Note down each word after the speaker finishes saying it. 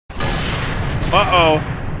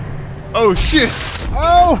Uh-oh. Oh, shit.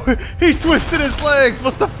 Oh, he twisted his legs.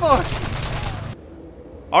 What the fuck?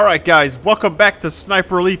 Alright, guys. Welcome back to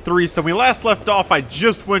Sniper Elite 3. So when we last left off, I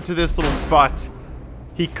just went to this little spot.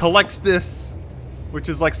 He collects this, which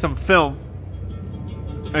is like some film.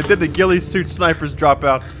 And then the ghillie suit snipers drop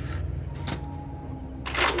out.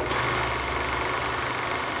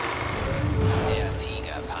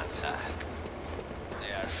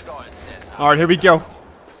 Alright, here we go.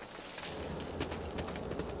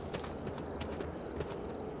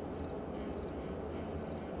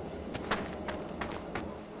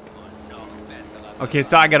 Okay,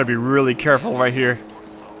 so I gotta be really careful right here.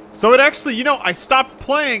 So it actually, you know, I stopped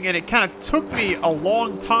playing and it kind of took me a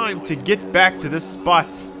long time to get back to this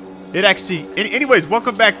spot. It actually... Anyways,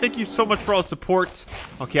 welcome back. Thank you so much for all the support.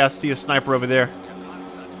 Okay, I see a sniper over there.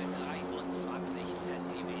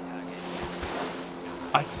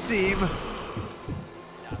 I see him.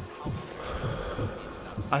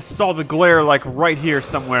 I saw the glare like right here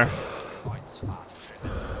somewhere.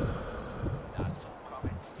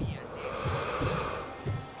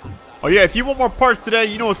 Oh yeah, if you want more parts today,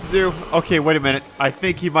 you know what to do. Okay, wait a minute. I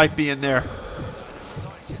think he might be in there.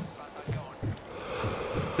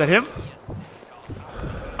 Is that him?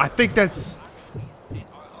 I think that's...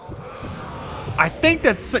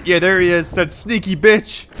 Yeah, there he is. That sneaky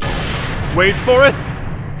bitch. Wait for it.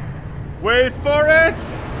 Wait for it.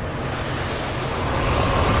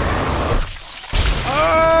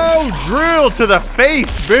 Oh, drill to the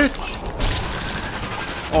face, bitch.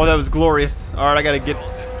 Oh, that was glorious. Alright, I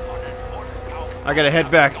gotta head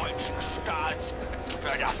back.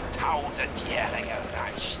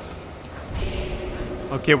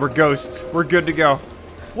 Okay, we're ghosts. We're good to go.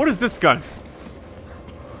 What is this gun?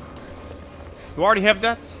 Do I already have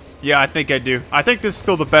that? Yeah, I think I do. I think this is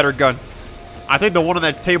still the better gun. I think the one on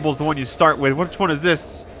that table is the one you start with. Which one is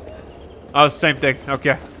this? Oh, same thing.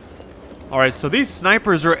 Okay. Alright, so these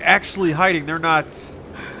snipers are actually hiding. They're not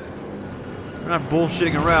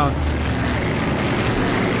bullshitting around.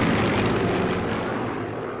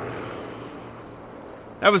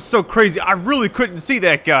 That was so crazy. I really couldn't see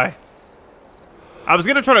that guy. I was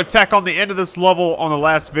going to try to attack on the end of this level on the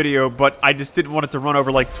last video, but I just didn't want it to run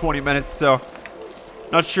over like 20 minutes, so...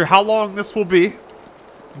 Not sure how long this will be.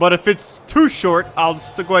 But if it's too short, I'll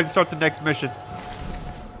just go ahead and start the next mission.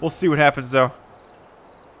 We'll see what happens, though.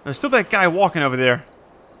 There's still that guy walking over there.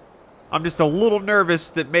 I'm just a little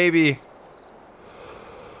nervous that maybe...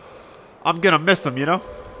 I'm going to miss him, you know?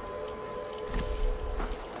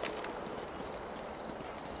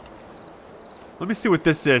 Let me see what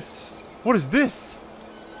this is. What is this?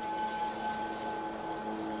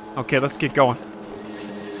 Okay, let's get going.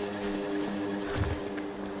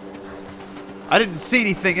 I didn't see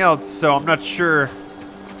anything else, so I'm not sure.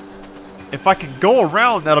 If I can go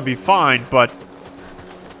around, that'll be fine, but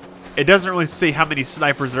it doesn't really say how many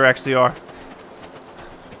snipers there actually are.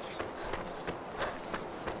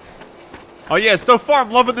 Oh yeah, so far I'm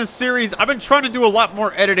loving this series. I've been trying to do a lot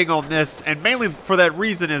more editing on this, and mainly for that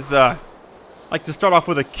reason is, like to start off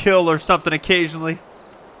with a kill or something occasionally.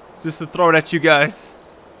 Just to throw it at you guys.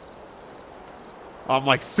 I'm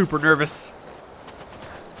like super nervous.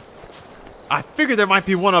 I figured there might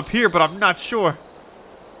be one up here, but I'm not sure.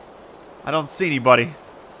 I don't see anybody.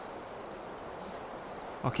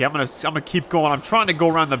 Okay, I'm gonna keep going. I'm trying to go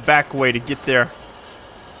around the back way to get there.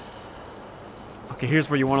 Okay, here's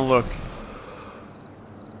where you want to look.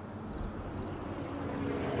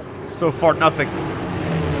 So far, nothing.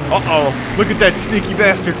 Uh-oh. Look at that sneaky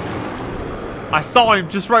bastard. I saw him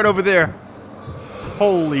just right over there.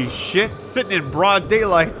 Holy shit. Sitting in broad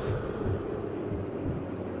daylight.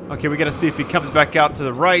 Okay, we gotta see if he comes back out to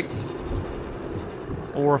the right.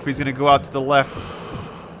 Or if he's gonna go out to the left.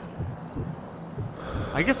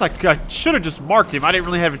 I guess I should have just marked him. I didn't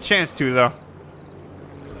really have a chance to, though.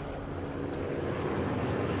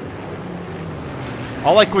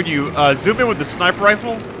 I like when you zoom in with the sniper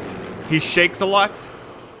rifle, he shakes a lot.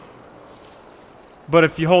 But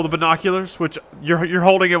if you hold the binoculars, which you're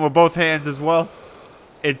holding it with both hands as well,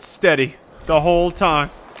 it's steady the whole time.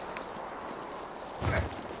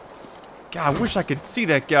 God, I wish I could see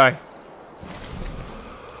that guy.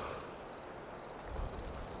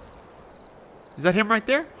 Is that him right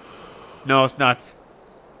there? No, it's not.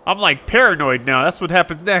 I'm like paranoid now. That's what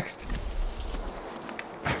happens next.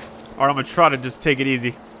 Alright, I'm gonna try to just take it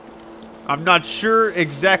easy. I'm not sure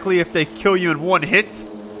exactly if they kill you in one hit.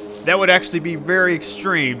 That would actually be very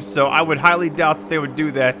extreme, so I would highly doubt that they would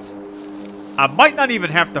do that. I might not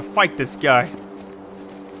even have to fight this guy.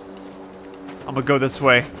 I'm gonna go this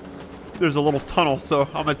way. There's a little tunnel, so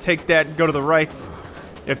I'm gonna take that and go to the right.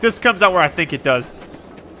 If this comes out where I think it does,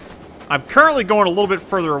 I'm currently going a little bit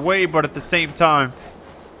further away, but at the same time...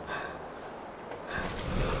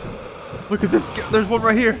 Look at this. There's one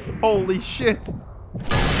right here. Holy shit.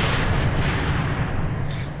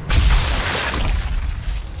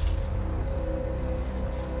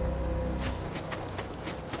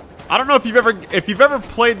 I don't know if you've ever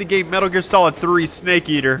played the game Metal Gear Solid 3 Snake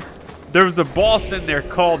Eater. There was a boss in there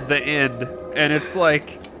called The End, and it's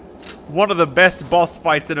like one of the best boss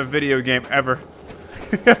fights in a video game ever.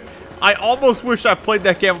 I almost wish I played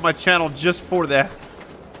that game on my channel just for that.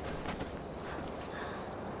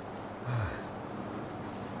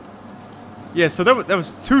 Yeah, so that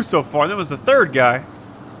was 2 so far, and that was the 3rd guy.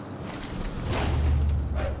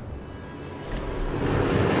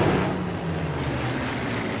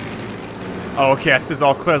 Oh, okay, this is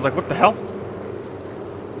all clear. I was like, what the hell?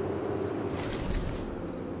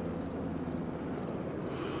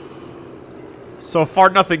 So far,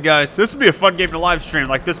 nothing, guys. This would be a fun game to live stream,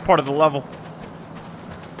 like this part of the level.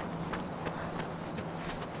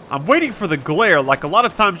 I'm waiting for the glare. Like, a lot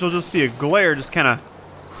of times you'll just see a glare just kind of...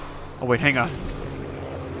 Oh, wait, hang on.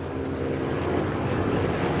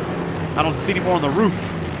 I don't see any more on the roof.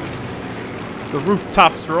 The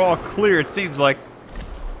rooftops are all clear, it seems like.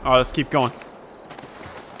 Oh, let's keep going.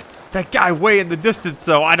 That guy way in the distance,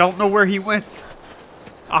 though. I don't know where he went.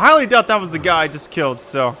 I highly doubt that was the guy I just killed,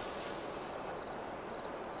 so...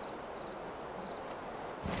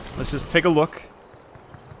 Let's just take a look.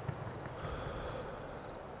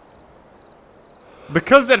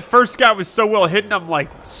 Because that first guy was so well hidden, I'm like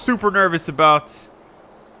super nervous about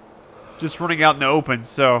just running out in the open,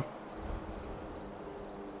 so.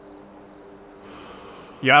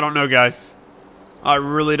 Yeah, I don't know, guys. I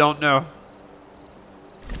really don't know.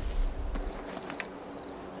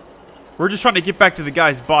 We're just trying to get back to the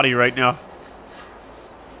guy's body right now.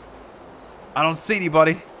 I don't see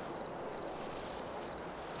anybody.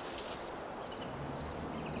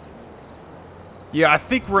 Yeah, I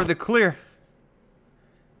think we're in the clear.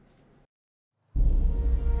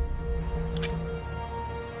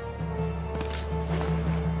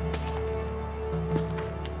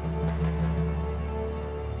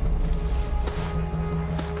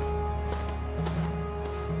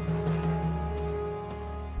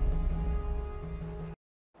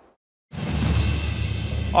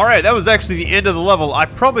 Alright, that was actually the end of the level. I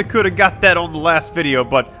probably could have got that on the last video,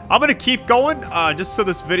 but I'm going to keep going just so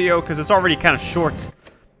this video, because it's already kind of short.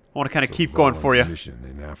 I want to kind of keep going for you. Mission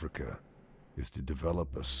in Africa is to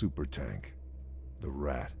develop a super tank, the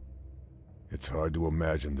Rat. It's hard to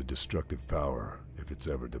imagine the destructive power if it's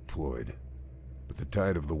ever deployed. But the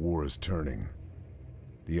tide of the war is turning.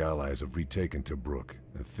 The Allies have retaken Tobruk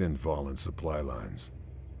and thinned Valen's supply lines.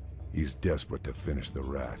 He's desperate to finish the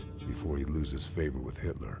Rat before he loses favor with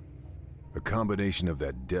Hitler. A combination of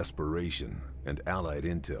that desperation and Allied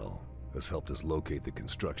intel has helped us locate the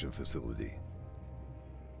construction facility.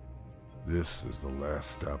 This is the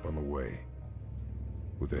last stop on the way.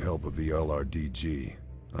 With the help of the LRDG,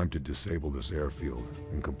 I'm to disable this airfield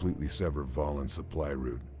and completely sever Valen's supply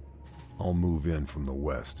route. I'll move in from the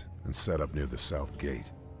west and set up near the south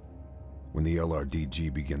gate. When the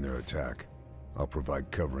LRDG begin their attack, I'll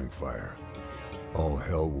provide covering fire. All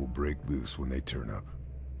hell will break loose when they turn up.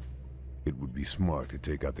 It would be smart to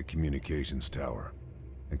take out the communications tower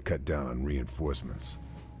and cut down on reinforcements.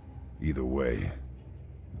 Either way,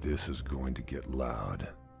 this is going to get loud.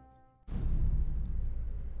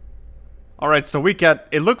 Alright, so we got...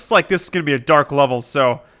 It looks like this is going to be a dark level,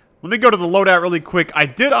 so... Let me go to the loadout really quick. I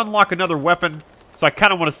did unlock another weapon, so I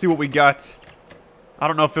kind of want to see what we got. I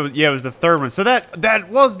don't know if it was... Yeah, it was the 3rd one. So that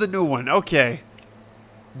was the new one. Okay.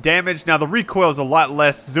 Damage. Now, the recoil is a lot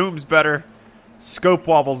less. Zoom's better. Scope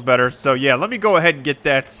wobble's better. So, yeah, let me go ahead and get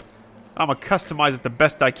that. I'm going to customize it the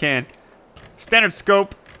best I can. Standard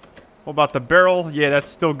scope. What about the barrel? Yeah, that's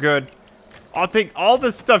still good. I think all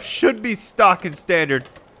this stuff should be stock and standard.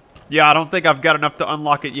 Yeah, I don't think I've got enough to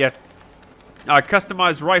unlock it yet.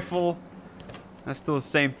 Customized rifle. That's still the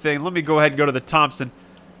same thing. Let me go ahead and go to the Thompson.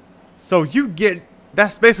 So, you get...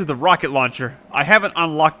 That's basically the rocket launcher. I haven't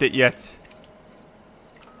unlocked it yet.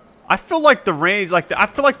 I feel like the range, I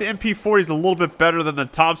feel like the MP40 is a little bit better than the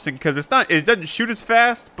Thompson because it doesn't shoot as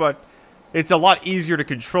fast, but it's a lot easier to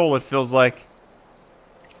control, it feels like.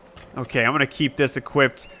 Okay, I'm going to keep this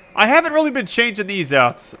equipped. I haven't really been changing these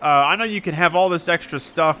out. I know you can have all this extra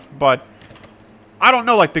stuff, but I don't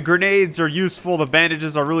know, like the grenades are useful, the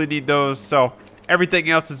bandages, I really need those, so everything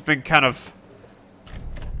else has been kind of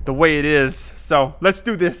the way it is. So, let's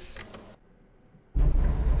do this.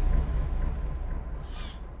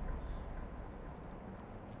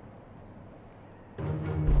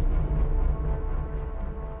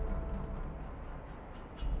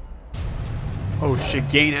 Oh shit,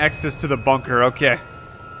 gain access to the bunker. Okay.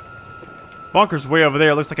 Bunker's way over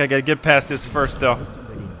there. Looks like I gotta get past this first, though.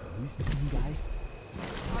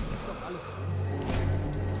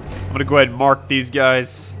 I'm gonna go ahead and mark these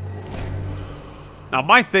guys. Now,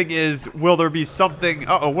 my thing is, will there be something...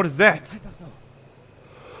 Uh-oh, what is that?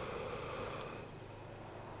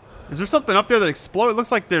 Is there something up there that exploded? It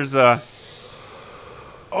looks like there's a...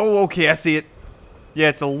 Oh, okay, I see it. Yeah,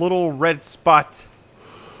 it's a little red spot.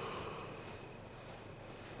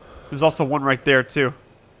 There's also one right there, too.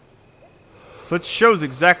 So it shows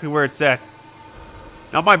exactly where it's at.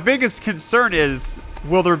 Now, my biggest concern is,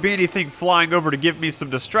 will there be anything flying over to give me some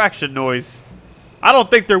distraction noise? I don't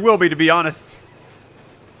think there will be, to be honest.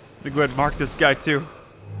 Let me go ahead and mark this guy, too.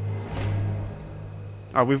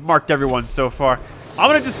 Alright, we've marked everyone so far. I'm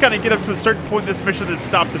going to just kind of get up to a certain point in this mission and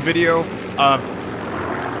stop the video.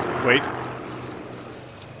 Wait.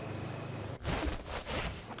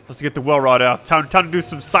 Let's get the well rod out. Time to do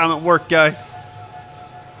some silent work, guys.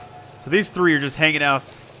 So these three are just hanging out.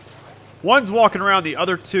 One's walking around, the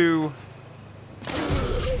other two...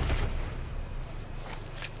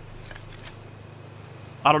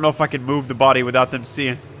 I don't know if I can move the body without them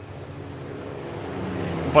seeing.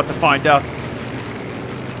 I'm about to find out.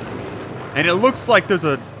 And it looks like there's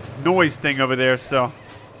a noise thing over there, so...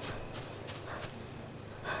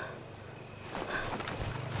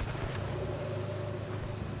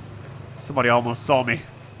 Somebody almost saw me.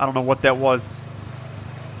 I don't know what that was.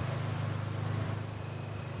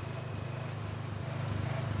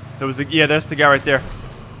 There was a... Yeah, that's the guy right there.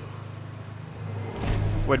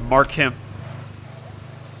 Go ahead and mark him.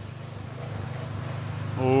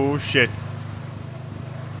 Oh, shit.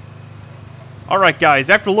 Alright, guys.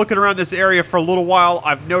 After looking around this area for a little while,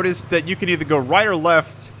 I've noticed that you can either go right or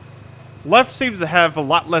left. Left seems to have a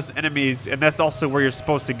lot less enemies, and that's also where you're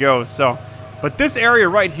supposed to go, so... But this area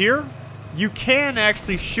right here, you can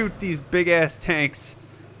actually shoot these big-ass tanks,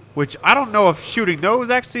 which I don't know if shooting those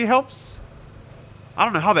actually helps. I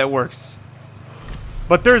don't know how that works.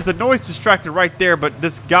 But there's a noise distractor right there, but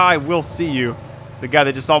this guy will see you. The guy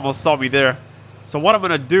that just almost saw me there. So what I'm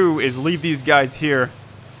going to do is leave these guys here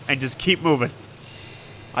and just keep moving.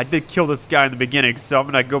 I did kill this guy in the beginning, so I'm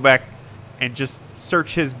going to go back and just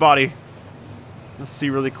search his body. Let's see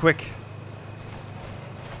really quick.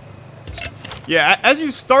 Yeah, as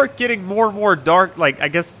you start getting more and more dark, like, I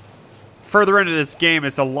guess, further into this game,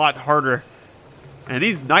 it's a lot harder. And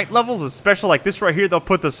these night levels, especially like this right here, they'll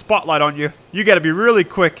put the spotlight on you. You gotta be really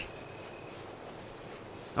quick.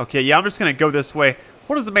 Okay, yeah, I'm just gonna go this way.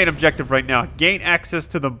 What is the main objective right now? Gain access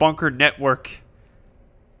to the bunker network.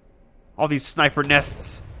 All these sniper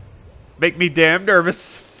nests make me damn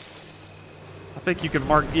nervous. I think you can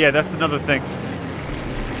mark... Yeah, that's another thing.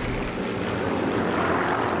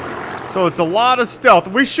 So it's a lot of stealth.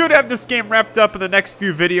 We should have this game wrapped up in the next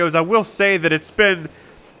few videos. I will say that it's been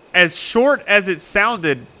as short as it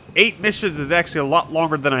sounded. 8 missions is actually a lot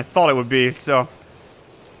longer than I thought it would be, so...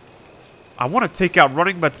 I want to take out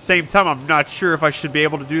running, but at the same time, I'm not sure if I should be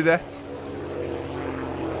able to do that.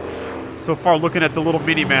 So far, looking at the little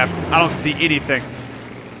mini-map, I don't see anything.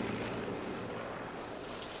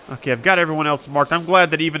 Okay, I've got everyone else marked. I'm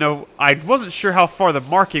glad that even though I wasn't sure how far the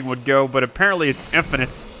marking would go, but apparently it's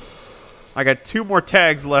infinite. I got 2 more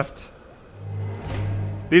tags left.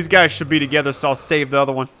 These guys should be together, so I'll save the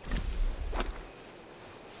other one.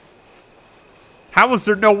 How is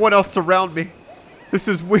there no one else around me? This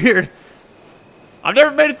is weird. I've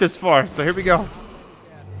never made it this far, so here we go.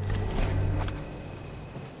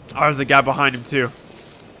 Oh, there's a guy behind him, too.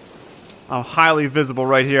 I'm highly visible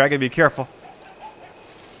right here. I gotta be careful.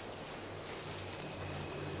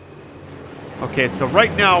 Okay, so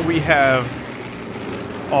right now we have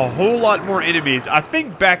a whole lot more enemies. I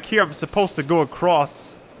think back here I'm supposed to go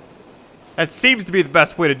across. That seems to be the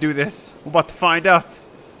best way to do this. We're about to find out.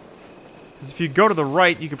 Because if you go to the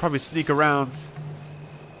right, you can probably sneak around.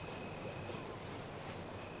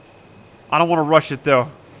 I don't want to rush it, though.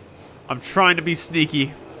 I'm trying to be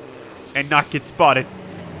sneaky and not get spotted.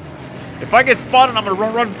 If I get spotted, I'm going to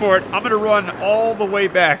run for it. I'm going to run all the way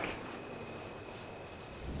back.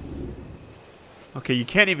 Okay, you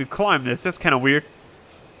can't even climb this. That's kind of weird.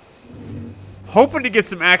 Hoping to get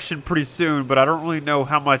some action pretty soon, but I don't really know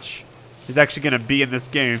how much is actually going to be in this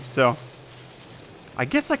game, so... I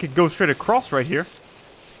guess I could go straight across right here.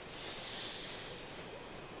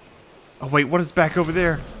 Oh, wait, what is back over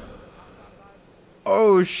there?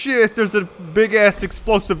 Oh, shit, there's a big-ass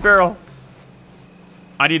explosive barrel.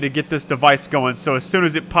 I need to get this device going, so as soon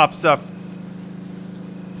as it pops up...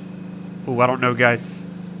 Oh, I don't know, guys.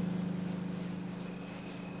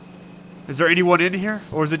 Is there anyone in here,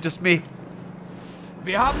 or is it just me?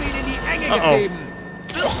 Wir haben ihn in die Enge getrieben.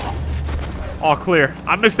 All clear.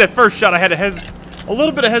 I missed that first shot. I had a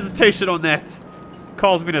little bit of hesitation on that.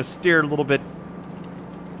 Caused me to steer a little bit.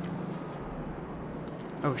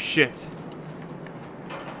 Oh, shit.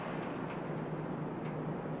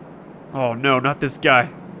 Oh, no, not this guy.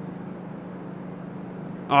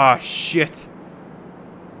 Ah, shit.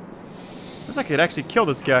 Looks like I could actually kill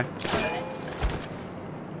this guy.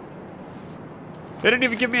 They didn't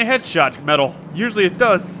even give me a headshot medal. Usually it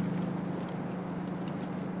does.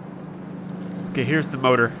 Okay, here's the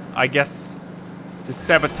motor. I guess just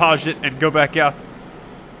sabotage it and go back out.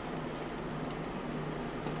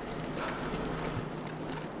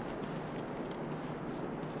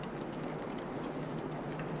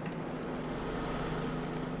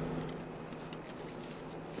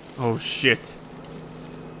 Oh, shit.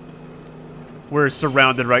 We're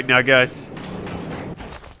surrounded right now, guys.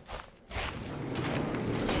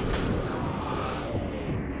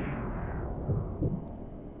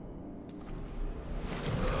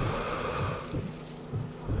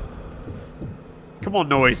 Come on,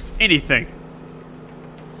 noise. Anything.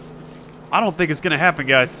 I don't think it's gonna happen,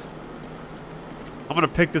 guys. I'm gonna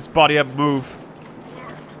pick this body up and move.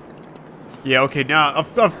 Yeah, okay, now,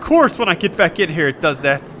 of course, when I get back in here, it does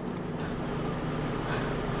that.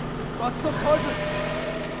 Was zum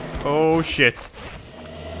Teufel? Oh, shit.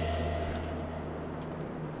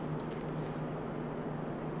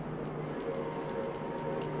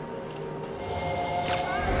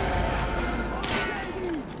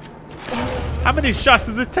 How many shots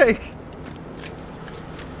does it take?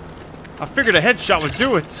 I figured a headshot would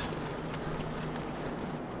do it.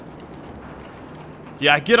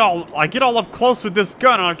 Yeah, I get all up close with this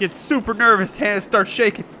gun and I get super nervous, hands start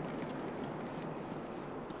shaking.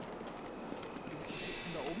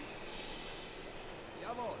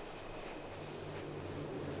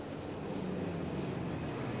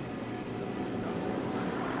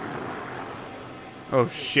 Oh,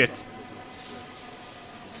 shit.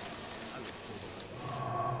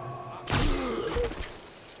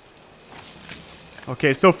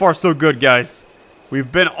 Okay, so far so good, guys. We've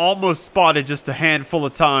been almost spotted just a handful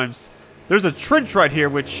of times. There's a trench right here,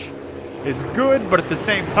 which is good, but at the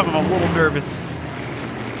same time, I'm a little nervous.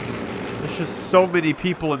 There's just so many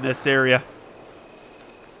people in this area.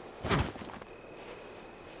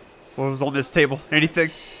 What was on this table?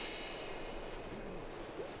 Anything?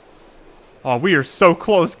 Oh, we are so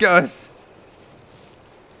close, guys.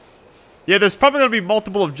 Yeah, there's probably going to be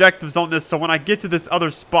multiple objectives on this, so when I get to this other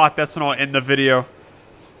spot, that's when I'll end the video.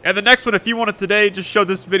 And the next one, if you want it today, just show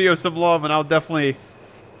this video some love, and I'll definitely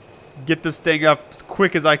get this thing up as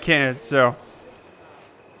quick as I can, so.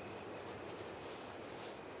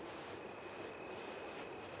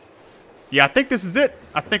 Yeah, I think this is it.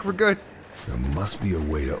 I think we're good. There must be a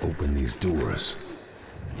way to open these doors.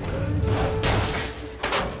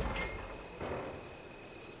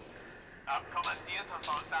 Abkommandierte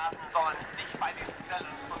Soldaten sollen sich bei den Zellen